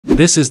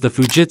this is the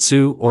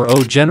Fujitsu or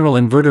Ogeneral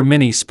Inverter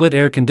Mini Split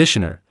Air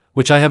Conditioner,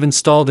 which I have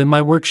installed in my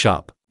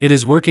workshop. It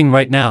is working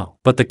right now,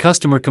 but the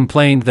customer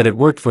complained that it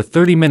worked for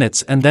 30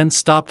 minutes and then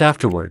stopped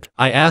afterward.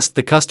 I asked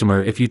the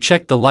customer if you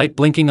checked the light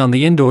blinking on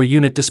the indoor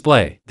unit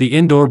display. The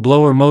indoor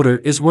blower motor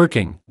is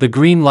working. The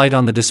green light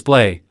on the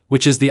display,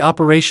 which is the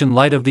operation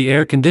light of the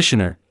air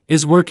conditioner,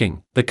 is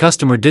working. The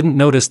customer didn't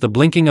notice the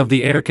blinking of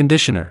the air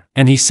conditioner,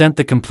 and he sent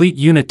the complete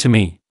unit to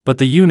me, but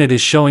the unit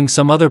is showing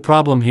some other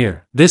problem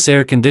here. This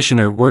air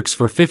conditioner works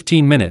for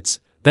 15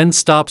 minutes, then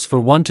stops for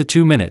 1 to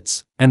 2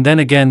 minutes, and then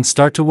again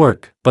start to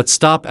work, but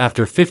stop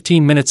after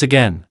 15 minutes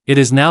again. It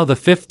is now the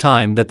 5th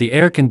time that the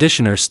air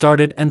conditioner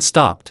started and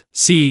stopped.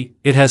 See,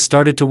 it has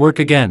started to work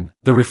again.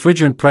 The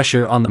refrigerant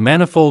pressure on the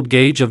manifold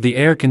gauge of the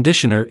air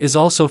conditioner is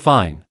also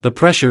fine. The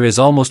pressure is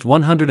almost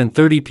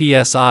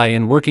 130 psi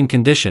in working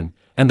condition,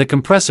 and the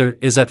compressor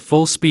is at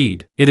full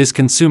speed. It is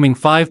consuming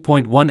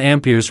 5.1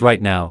 amperes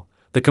right now.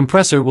 The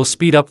compressor will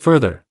speed up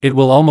further. It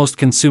will almost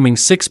consuming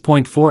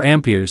 6.4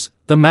 amperes,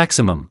 the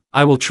maximum.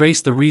 I will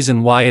trace the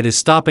reason why it is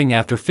stopping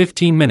after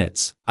 15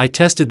 minutes. I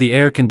tested the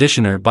air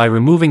conditioner by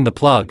removing the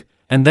plug,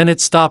 and then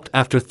it stopped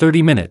after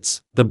 30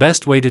 minutes. The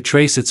best way to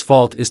trace its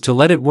fault is to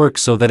let it work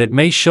so that it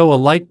may show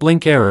a light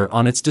blink error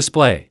on its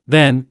display.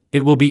 Then,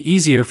 it will be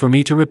easier for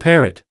me to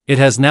repair it. It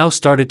has now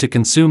started to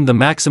consume the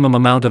maximum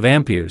amount of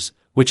amperes,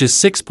 which is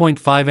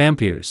 6.5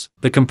 amperes.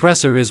 The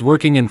compressor is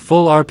working in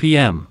full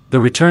RPM. The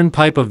return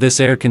pipe of this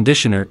air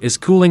conditioner is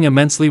cooling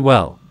immensely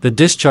well. The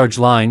discharge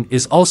line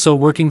is also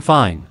working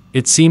fine.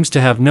 It seems to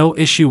have no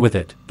issue with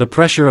it. The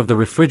pressure of the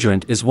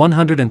refrigerant is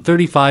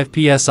 135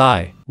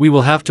 psi. We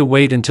will have to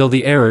wait until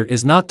the error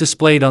is not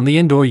displayed on the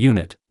indoor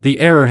unit. The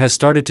error has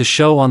started to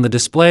show on the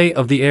display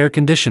of the air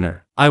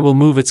conditioner. I will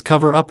move its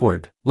cover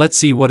upward. Let's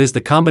see what is the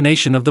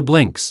combination of the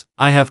blinks.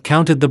 I have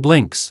counted the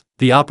blinks.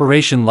 The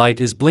operation light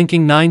is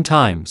blinking 9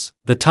 times.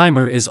 The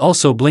timer is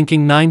also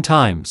blinking 9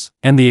 times.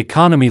 And the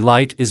economy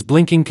light is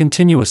blinking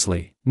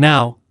continuously.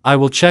 Now, I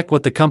will check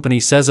what the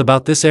company says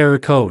about this error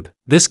code.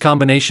 This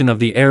combination of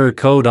the error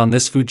code on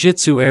this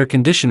Fujitsu air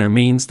conditioner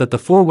means that the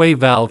 4-way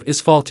valve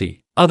is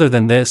faulty. Other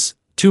than this,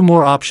 2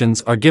 more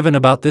options are given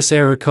about this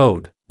error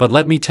code. But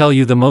let me tell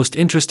you the most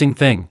interesting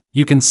thing.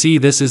 You can see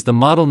this is the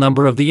model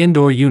number of the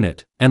indoor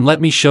unit. And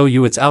let me show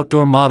you its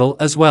outdoor model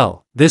as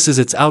well. This is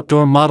its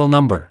outdoor model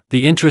number.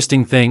 The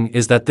interesting thing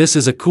is that this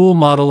is a cool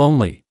model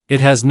only. It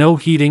has no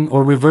heating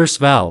or reverse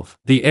valve.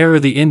 The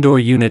error the indoor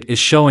unit is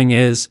showing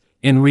is,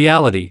 in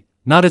reality,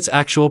 not its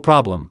actual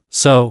problem.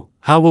 So,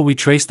 how will we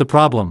trace the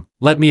problem?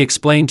 Let me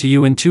explain to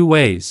you in 2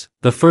 ways.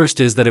 The first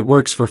is that it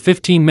works for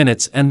 15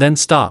 minutes and then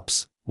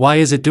stops. Why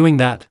is it doing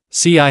that?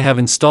 See, I have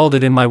installed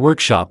it in my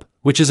workshop,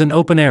 which is an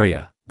open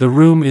area. The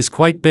room is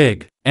quite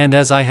big, and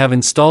as I have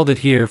installed it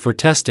here for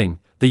testing,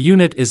 the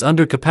unit is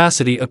under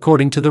capacity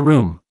according to the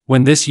room.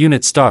 When this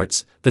unit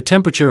starts, the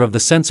temperature of the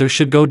sensor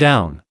should go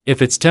down.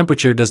 If its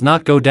temperature does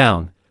not go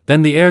down,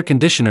 then the air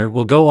conditioner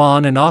will go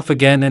on and off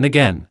again and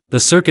again. The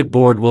circuit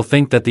board will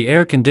think that the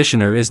air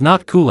conditioner is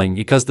not cooling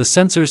because the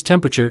sensor's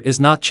temperature is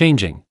not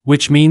changing,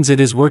 which means it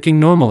is working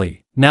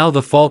normally. Now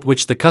the fault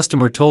which the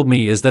customer told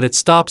me is that it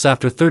stops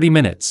after 30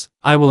 minutes.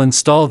 I will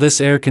install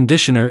this air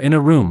conditioner in a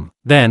room,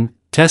 then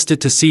test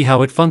it to see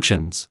how it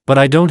functions. But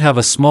I don't have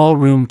a small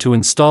room to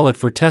install it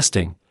for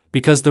testing,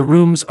 because the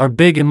rooms are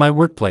big in my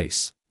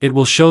workplace. It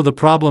will show the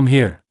problem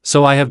here.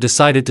 So I have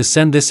decided to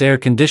send this air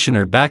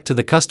conditioner back to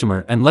the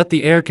customer and let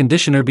the air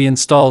conditioner be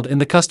installed in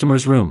the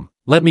customer's room.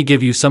 Let me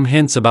give you some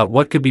hints about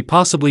what could be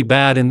possibly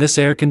bad in this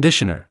air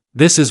conditioner.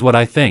 This is what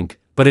I think,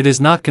 but it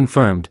is not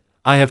confirmed.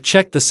 I have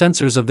checked the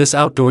sensors of this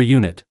outdoor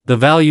unit. The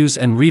values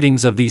and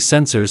readings of these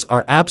sensors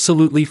are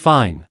absolutely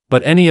fine,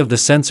 but any of the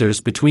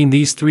sensors between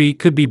these 3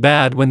 could be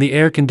bad when the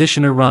air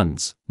conditioner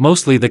runs.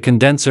 Mostly the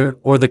condenser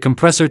or the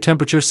compressor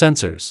temperature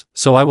sensors.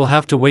 So I will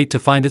have to wait to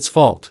find its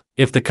fault.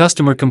 If the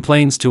customer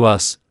complains to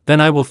us,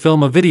 then I will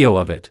film a video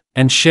of it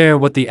and share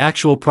what the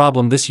actual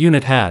problem this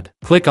unit had.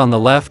 Click on the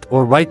left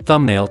or right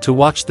thumbnail to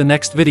watch the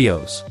next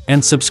videos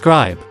and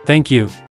subscribe. Thank you.